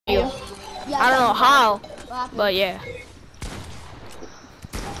I don't know how, but yeah.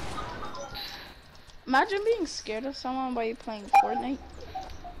 Imagine being scared of someone while you're playing Fortnite.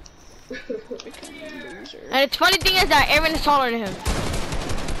 Freaking loser. And the funny thing is that Aaron is taller than him.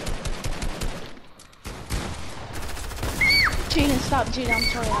 Jaden, stop. Jaden, I'm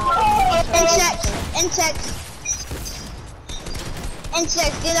sorry.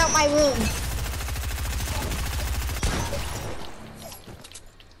 Insects, get out my room.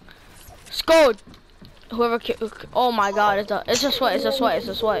 Scold. Whoever. Oh my God! It's a sweat. It's a sweat. It's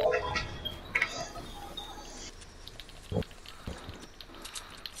a sweat.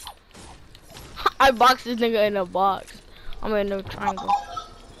 I boxed this nigga in a box. I'm in a triangle.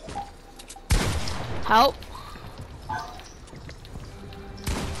 Help.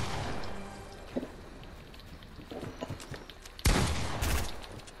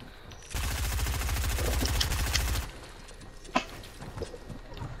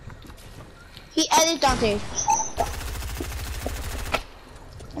 He added Dante.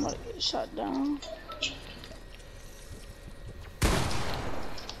 I'm gonna get shot down.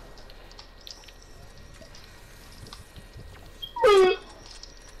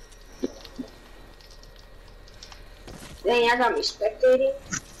 Dang, I got me spectating.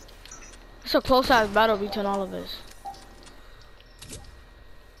 It's a close-ass battle between all of us.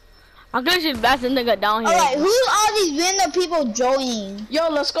 I'm gonna see the best nigga down here. Alright, who are these random people joining? Yo,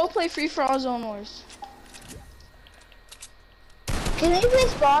 let's go play free-for-all Zone Wars. Can we play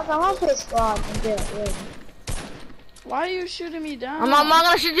squad? I want to play squad and get it ready. Why are you shooting me down? I'm not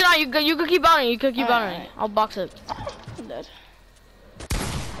gonna shoot you down. You can keep on it. You can keep on it. I'll box it. I'm dead.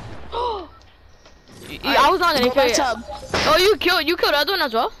 I was not gonna Go kill back you. up. Oh, you killed the other one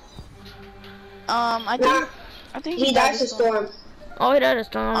as well? I think He died to Storm. Oh, he died to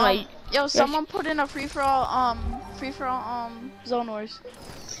Storm. Like, yo, someone put in a free-for-all Zone Wars.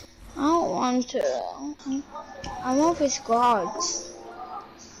 I don't want to. I want to play squads.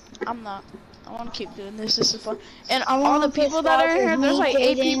 I'm not. I want to keep doing this. This is fun. And I all wanna the play people that are in squads here, with there's me, like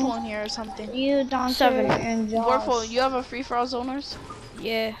 8 Jaden. people in here or something. You, Dante, 7. and Josh. Warful, you have a free-for-all Zone Wars?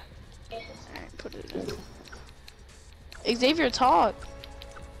 yeah. Alright, put it in. Xavier, talk.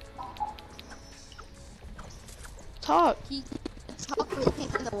 Talk.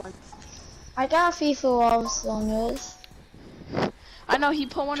 I got FIFA zoners. I know he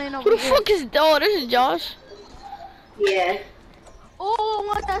put one in over Who the here. fuck is? Oh, this is Josh. Yeah. Oh, I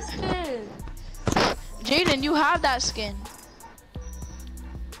want that skin. Jaden, you have that skin.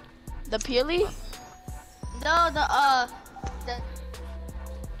 The peely? No, the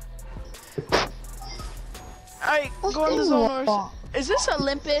Alright, go on the Zone Wars. Is this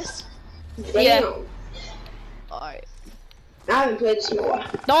Olympus? Damn. Yeah. Alright. I haven't played this in a while.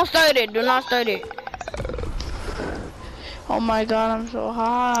 Don't start it. Do not start it. Oh my god, I'm so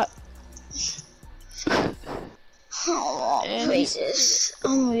hot. Oh, And Jesus.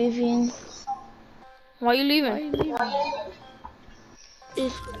 I'm leaving. Why you leaving?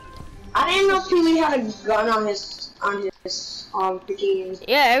 I didn't know Pee-wee had a gun on his freaking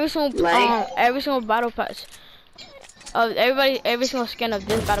Yeah, every single battle pass. Every single skin of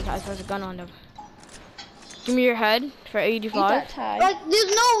this battle pass has a gun on them. Give me your head for 85. Like,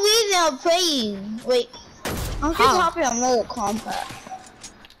 there's no reason I'm playing. Wait, I'm just hopping on another combat.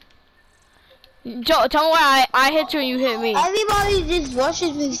 Joe, tell me why I hit you and you hit me. Everybody just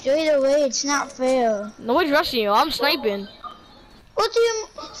rushes me straight away. It's not fair. Nobody's rushing you. I'm sniping. What do you?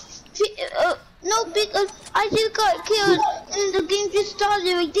 No, because I just got killed and the game just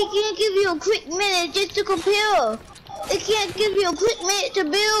started. Like, they can't give you a quick minute just to compare. They can't give you a quick minute to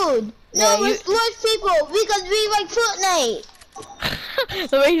build. Yeah, No, it's rush people because we like Fortnite.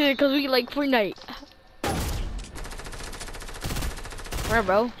 The reason because we like Fortnite. Where,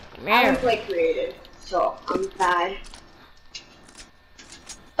 bro? Come I here. don't play creative, so I'm bad.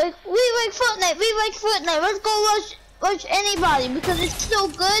 Like, we like Fortnite. Let's go rush anybody because it's so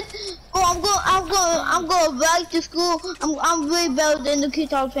good. Oh, I'm going back to school. I'm way better than the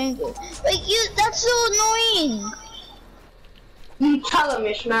kids out finger. Like, that's so annoying. You tell him,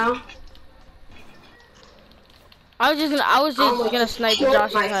 Ishmael. I was just gonna snipe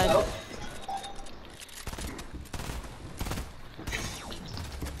Josh's head.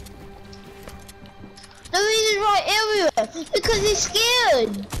 The reason why everywhere because he's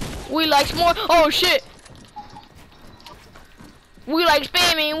scared. We like more. Oh shit. We like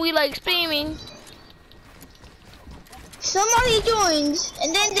spamming. Somebody joins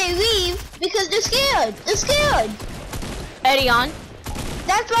and then they leave because they're scared. Eddie on.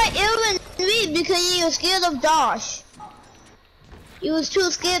 That's why Aaron leave because he was scared of Josh. He was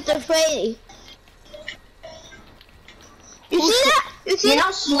too scared to play. You see that? You see You know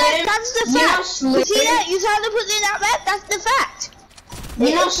that? Slim? That's the You know fact. Slim? You see that? You saw them put in that map? That's the fact.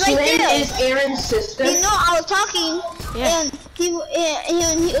 You know It's Slim right there. is Aaron's sister? You know, I was talking, Yeah. and he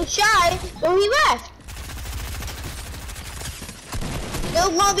was shy, so he left. They're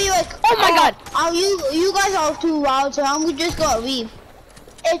gonna be like, Oh my God. Oh, you guys are too loud, so I'm just gonna leave.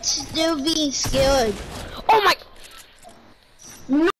 They're being scared. Oh my.